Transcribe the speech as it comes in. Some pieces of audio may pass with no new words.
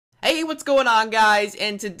Hey, what's going on, guys?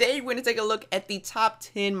 And today we're going to take a look at the top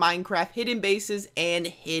 10 Minecraft hidden bases and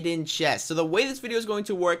hidden chests. So the way this video is going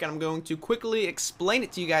to work, and I'm going to quickly explain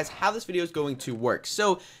it to you guys how this video is going to work.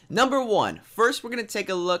 So number one, first we're going to take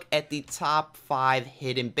a look at the top 5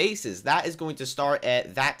 hidden bases. That is going to start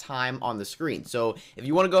at that time on the screen. So if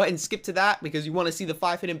you want to go ahead and skip to that because you want to see the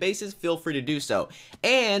 5 hidden bases, feel free to do so.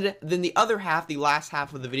 And then the other half, the last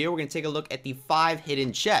half of the video, we're going to take a look at the 5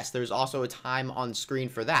 hidden chests. There's also a time on screen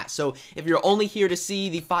for that. So if you're only here to see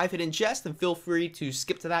the 5 hidden chests, then feel free to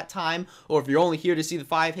skip to that time. Or if you're only here to see the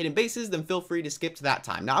 5 hidden bases, then feel free to skip to that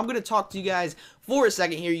time. Now, I'm going to talk to you guys for a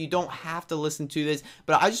second here. You don't have to listen to this,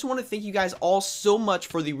 but I just want to thank you guys all so much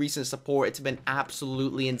for the recent support. It's been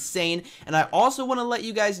absolutely insane. And I also want to let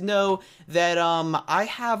you guys know that I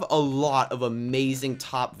have a lot of amazing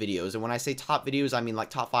top videos. And when I say top videos, I mean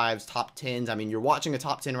like top 5s, top 10s. I mean, you're watching a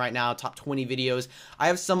top 10 right now, top 20 videos. I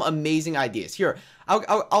have some amazing ideas. Here,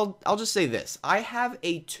 I'll just say this. I have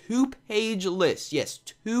a 2-page list. Yes,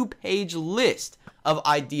 2-page list of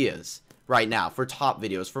ideas right now for top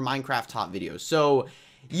videos, for Minecraft top videos. So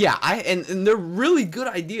yeah, and they're really good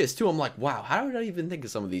ideas too. I'm like, wow, how did I even think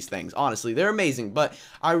of some of these things? Honestly, they're amazing. But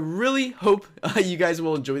I really hope you guys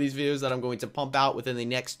will enjoy these videos that I'm going to pump out within the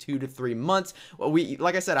next 2 to 3 months. Well,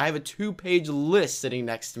 like I said, I have a 2-page list sitting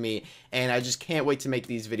next to me, and I just can't wait to make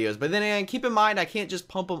these videos. But then again, keep in mind, I can't just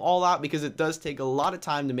pump them all out because it does take a lot of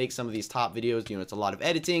time to make some of these top videos. You know, it's a lot of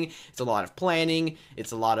editing, it's a lot of planning,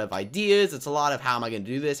 it's a lot of ideas, it's a lot of how am I going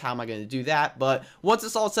to do this, how am I going to do that. But once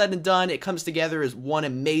it's all said and done, it comes together as one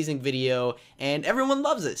amazing video, and everyone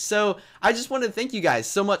loves it. So I just want to thank you guys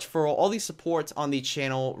so much for all the support on the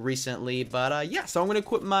channel recently. But yeah, so I'm going to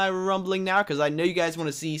quit my rumbling now because I know you guys want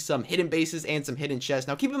to see some hidden bases and some hidden chests.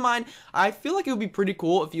 Now keep in mind, I feel like it would be pretty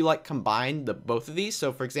cool if you like combine both of these.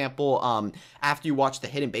 So for example, after you watch the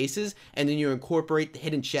hidden bases and then you incorporate the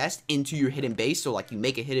hidden chest into your hidden base, so like you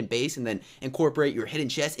make a hidden base and then incorporate your hidden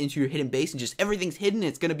chest into your hidden base, and just everything's hidden.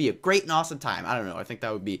 It's going to be a great and awesome time. I don't know, I think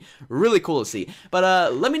that would be really cool to see. But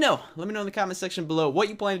let me know in the comment section below what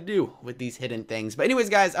you plan to do with these hidden things. But anyways,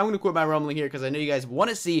 guys, I'm going to quit my rumbling here because I know you guys want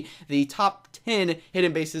to see the top 10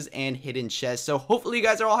 hidden bases and hidden chests. So hopefully you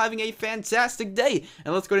guys are all having a fantastic day,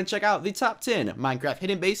 and let's go ahead and check out the top 10 Minecraft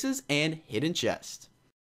hidden bases and hidden chests.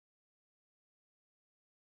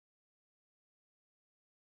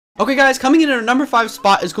 Okay guys, coming in at our number 5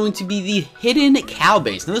 spot is going to be the hidden cow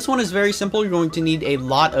base. Now this one is very simple. You're going to need a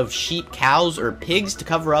lot of sheep, cows, or pigs to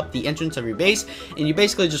cover up the entrance of your base, and you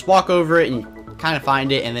basically just walk over it and you kind of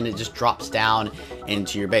find it, and then it just drops down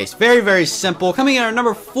into your base. Very, very simple. Coming in at our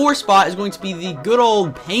number 4 spot is going to be the good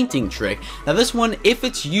old painting trick. Now this one, if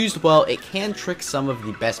it's used well, it can trick some of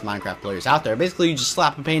the best Minecraft players out there. Basically, you just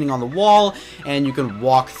slap a painting on the wall and you can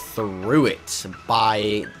walk through it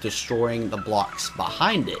by destroying the blocks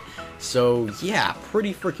behind it. So yeah,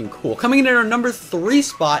 pretty freaking cool. Coming in at our number 3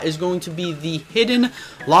 spot is going to be the hidden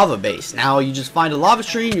lava base. Now you just find a lava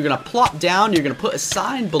stream, you're going to plop down, you're going to put a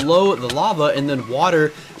sign below the lava and then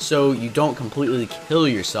water so you don't completely kill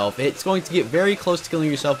yourself. It's going to get very close to killing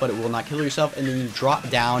yourself, but it will not kill yourself, and then you drop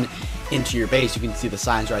down into your base. You can see the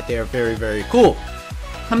signs right there. Very, very cool.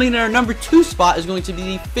 Coming in at our number 2 spot is going to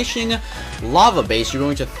be the fishing lava base. You're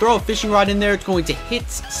going to throw a fishing rod in there. It's going to hit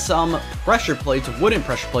some pressure plates, wooden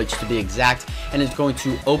pressure plates to be exact, and it's going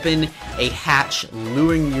to open a hatch,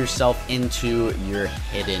 luring yourself into your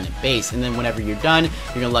hidden base. And then whenever you're done,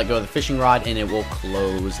 you're going to let go of the fishing rod and it will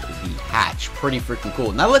close the hatch. Pretty freaking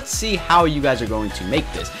cool. Now let's see how you guys are going to make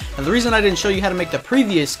this. Now the reason I didn't show you how to make the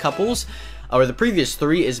previous couples, or the previous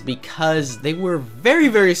 3, is because they were very,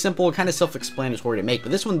 very simple, kind of self-explanatory to make.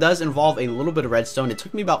 But this one does involve a little bit of redstone. It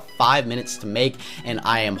took me about 5 minutes to make, and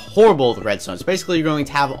I am horrible with redstone. So basically, you're going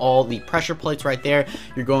to have all the pressure plates right there.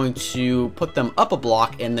 You're going to put them up a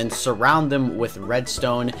block and then surround them with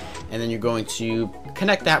redstone, and then you're going to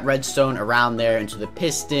connect that redstone around there into the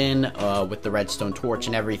piston with the redstone torch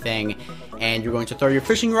and everything. And you're going to throw your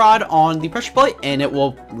fishing rod on the pressure plate, and it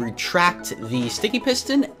will retract the sticky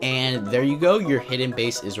piston, and there you go, your hidden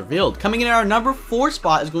base is revealed. Coming in at our number 4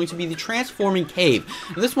 spot is going to be the transforming cave.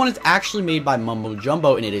 Now, this one is actually made by Mumbo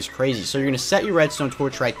Jumbo, and it is crazy. So you're going to set your redstone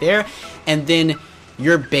torch right there, and then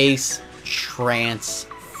your base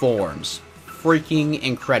transforms. Freaking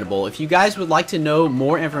incredible. If you guys would like to know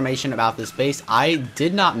more information about this base, I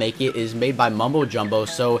did not make it. It is made by Mumbo Jumbo.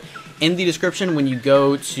 So in the description, when you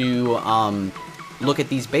go to look at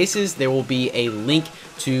these bases, there will be a link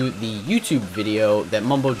to the YouTube video that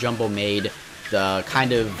Mumbo Jumbo made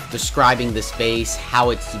kind of describing this base, how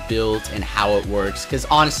it's built, and how it works, because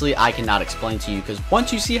honestly, I cannot explain to you, because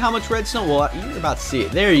once you see how much redstone, well, you're about to see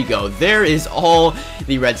it. There you go. There is all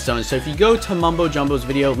the redstone. So if you go to Mumbo Jumbo's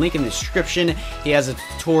video, link in the description, he has a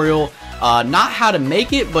tutorial, not how to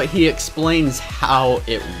make it, but he explains how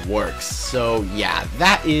it works. So yeah,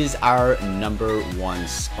 that is our number 1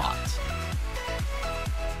 spot.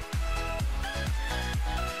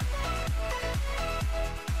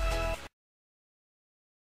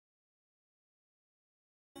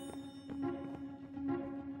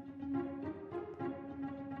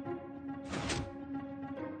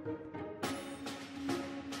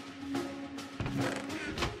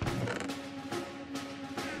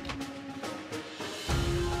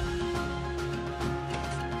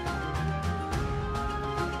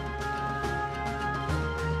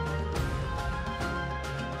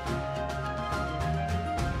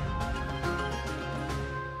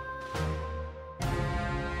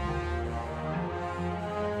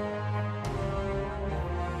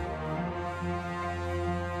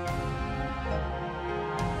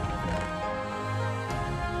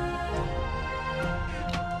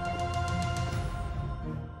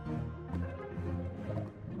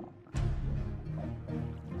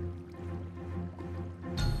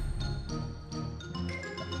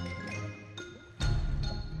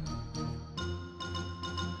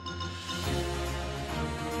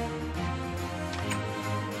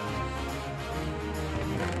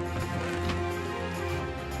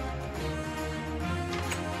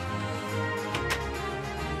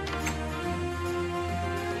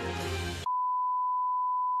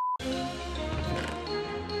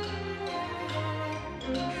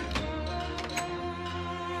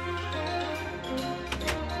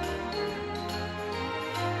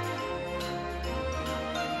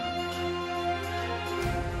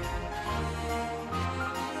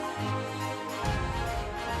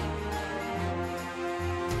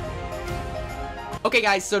 Okay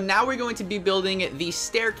guys, so now we're going to be building the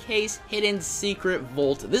staircase hidden secret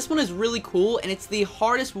vault. This one is really cool, and it's the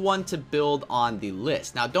hardest one to build on the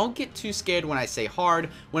list. Now don't get too scared when I say hard.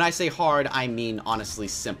 When I say hard, I mean honestly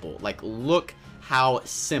simple. Like, look how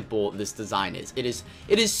simple this design is. It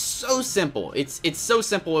is so simple. It's so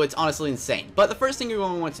simple, it's honestly insane. But the first thing you're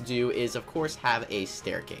going to want to do is, of course, have a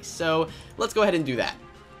staircase. So let's go ahead and do that.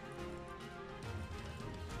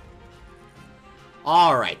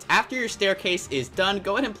 Alright, after your staircase is done,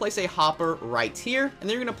 go ahead and place a hopper right here, and then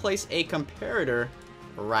you're going to place a comparator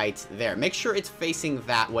right there. Make sure it's facing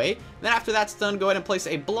that way. Then after that's done, go ahead and place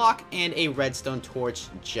a block and a redstone torch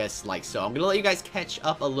just like so. I'm going to let you guys catch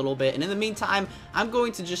up a little bit, and in the meantime, I'm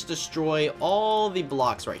going to just destroy all the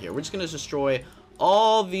blocks right here. We're just going to destroy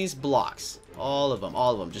all these blocks. All of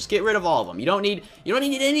them. Just get rid of all of them. You don't need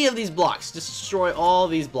any of these blocks. Just destroy all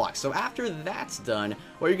these blocks. So after that's done,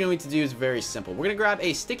 what you're going to do is very simple. We're going to grab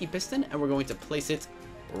a sticky piston and we're going to place it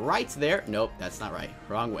right there. Nope, that's not right.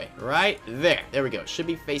 Wrong way. Right there. There we go. Should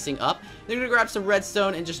be facing up. Then you're going to grab some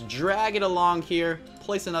redstone and just drag it along here.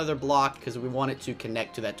 Place another block because we want it to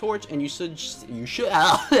connect to that torch, and you should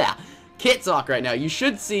can't talk right now. You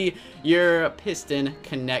should see your piston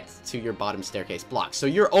connect to your bottom staircase block. So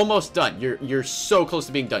you're almost done. You're so close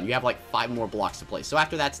to being done. You have like 5 more blocks to place. So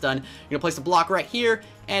after that's done, you're gonna place a block right here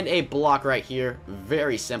and a block right here.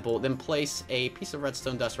 Very simple. Then place a piece of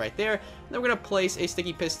redstone dust right there. Then we're gonna place a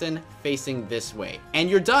sticky piston facing this way, and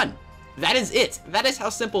you're done. That is it. That is how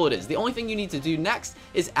simple it is. The only thing you need to do next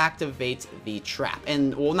is activate the trap.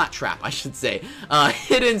 And, well, not trap, I should say.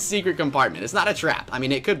 Hidden secret compartment. It's not a trap. I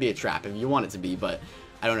mean, it could be a trap if you want it to be, but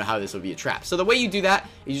I don't know how this would be a trap. So the way you do that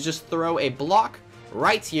is you just throw a block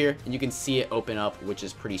right here, and you can see it open up, which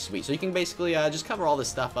is pretty sweet. So you can basically just cover all this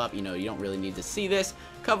stuff up. You know, you don't really need to see this.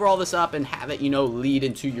 Cover all this up and have it, you know, lead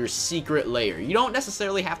into your secret layer. You don't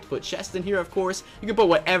necessarily have to put chests in here, of course. You can put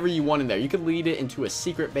whatever you want in there. You could lead it into a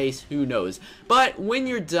secret base, who knows. But when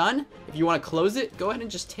you're done, if you want to close it, go ahead and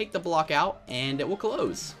just take the block out and it will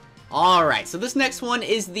close. Alright, so this next one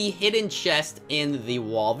is the hidden chest in the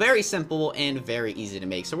wall. Very simple and very easy to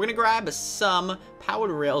make. So we're going to grab some powered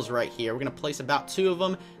rails right here. We're going to place about 2 of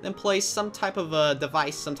them, then place some type of a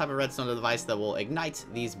device, some type of redstone device that will ignite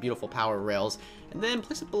these beautiful power rails, and then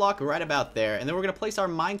place a block right about there. And then we're going to place our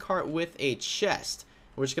minecart with a chest.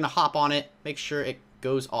 We're just going to hop on it, make sure it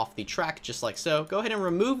goes off the track just like so. Go ahead and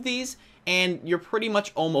remove these, and you're pretty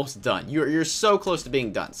much almost done. You're so close to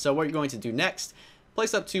being done. So what you're going to do next,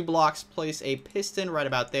 place up 2 blocks, place a piston right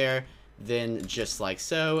about there, then just like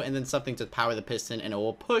so, and then something to power the piston, and it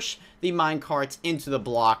will push the minecart into the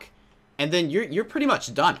block, and then you're pretty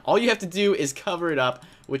much done. All you have to do is cover it up,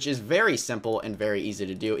 which is very simple and very easy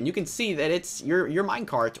to do. And you can see that it's your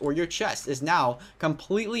minecart or your chest is now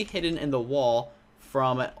completely hidden in the wall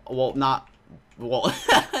from, well, not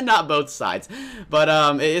both sides,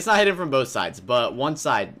 but it's not hidden from both sides, but one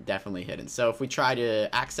side definitely hidden. So if we try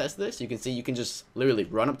to access this, you can see you can just literally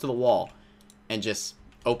run up to the wall and just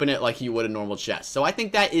open it like you would a normal chest. So I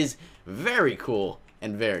think that is very cool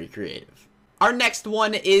and very creative. Our next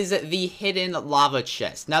one is the hidden lava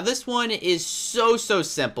chest. Now this one is so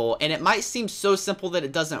simple, and it might seem so simple that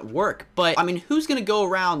it doesn't work, but I mean, who's gonna go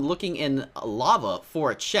around looking in lava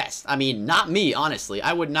for a chest? I mean, not me, honestly.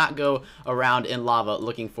 I would not go around in lava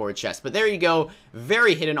looking for a chest, but there you go.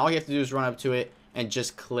 Very hidden. All you have to do is run up to it and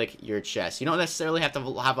just click your chest. You don't necessarily have to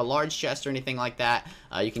have a large chest or anything like that.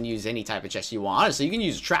 You can use any type of chest you want. Honestly, you can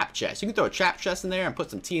use a trap chest. You can throw a trap chest in there and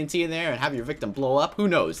put some TNT in there and have your victim blow up. Who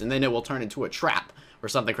knows? And then it will turn into a trap or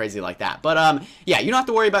something crazy like that. But yeah, you don't have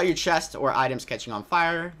to worry about your chest or items catching on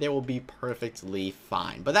fire. They will be perfectly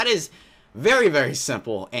fine. But that is very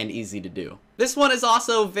simple and easy to do. This one is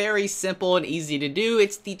also very simple and easy to do.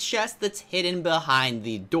 It's the chest that's hidden behind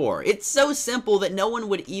the door. It's so simple that no one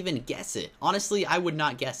would even guess it. Honestly, I would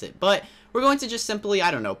not guess it. But we're going to just simply,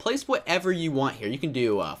 I don't know, place whatever you want here. You can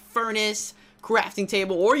do a furnace, crafting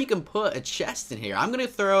table, or you can put a chest in here. I'm going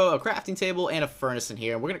to throw a crafting table and a furnace in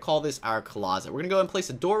here, and we're going to call this our closet. We're going to go ahead and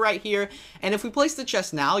place a door right here, and if we place the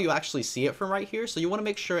chest now, you'll actually see it from right here, so you want to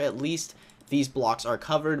make sure at least these blocks are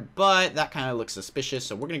covered, but that kind of looks suspicious,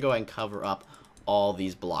 so we're going to go ahead and cover up all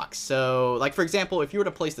these blocks. So, like, for example, if you were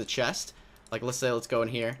to place the chest, like, let's say, let's go in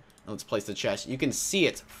here, and let's place the chest, you can see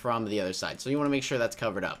it from the other side, so you want to make sure that's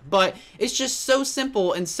covered up. But it's just so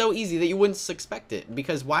simple and so easy that you wouldn't expect it,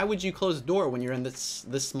 because why would you close the door when you're in this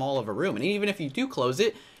small of a room? And even if you do close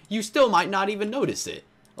it, you still might not even notice it.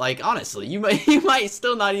 Like, honestly, you might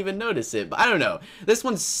still not even notice it, but I don't know. This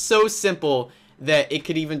one's so simple that it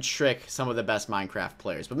could even trick some of the best Minecraft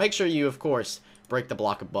players. But make sure you, of course, break the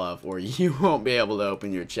block above, or you won't be able to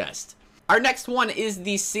open your chest. Our next one is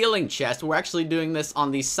the ceiling chest. We're actually doing this on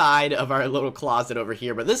the side of our little closet over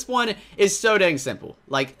here, but this one is so dang simple.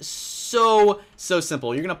 Like, so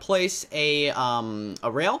simple. You're gonna place a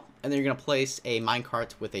rail, and then you're gonna place a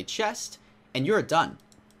minecart with a chest, and you're done.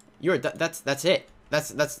 That's it.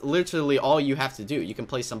 That's literally all you have to do. You can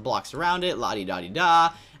place some blocks around it,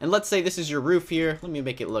 la-di-da-di-da. And let's say this is your roof here. Let me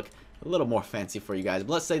make it look a little more fancy for you guys.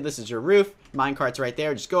 But let's say this is your roof. Minecart's right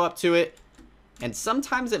there. Just go up to it. And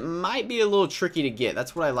sometimes it might be a little tricky to get.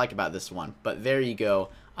 That's what I like about this one. But there you go.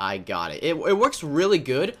 I got it. It works really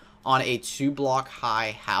good on a 2-block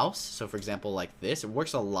high house. So for example, like this, it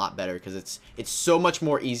works a lot better because it's so much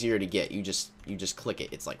more easier to get. You just click it.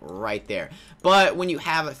 It's like right there. But when you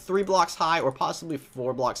have 3 blocks high or possibly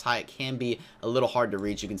 4 blocks high, it can be a little hard to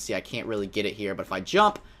reach. You can see I can't really get it here, but if I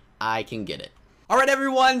jump, I can get it. Alright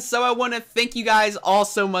everyone, so I want to thank you guys all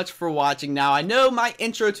so much for watching. Now, I know my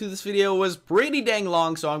intro to this video was pretty dang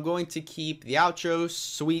long, so I'm going to keep the outro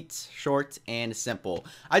sweet, short, and simple.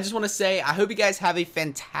 I just want to say, I hope you guys have a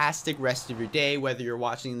fantastic rest of your day, whether you're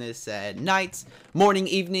watching this at night, morning,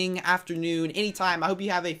 evening, afternoon, anytime. I hope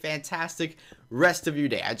you have a fantastic rest of your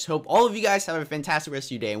day. I just hope all of you guys have a fantastic rest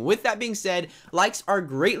of your day. And with that being said, likes are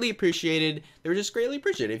greatly appreciated. They're just greatly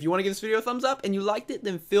appreciated. If you want to give this video a thumbs up and you liked it,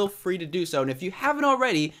 then feel free to do so. And if you haven't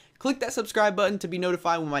already, click that subscribe button to be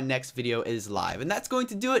notified when my next video is live. And that's going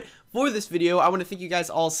to do it for this video. I want to thank you guys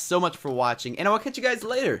all so much for watching, and I will catch you guys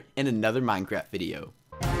later in another Minecraft video.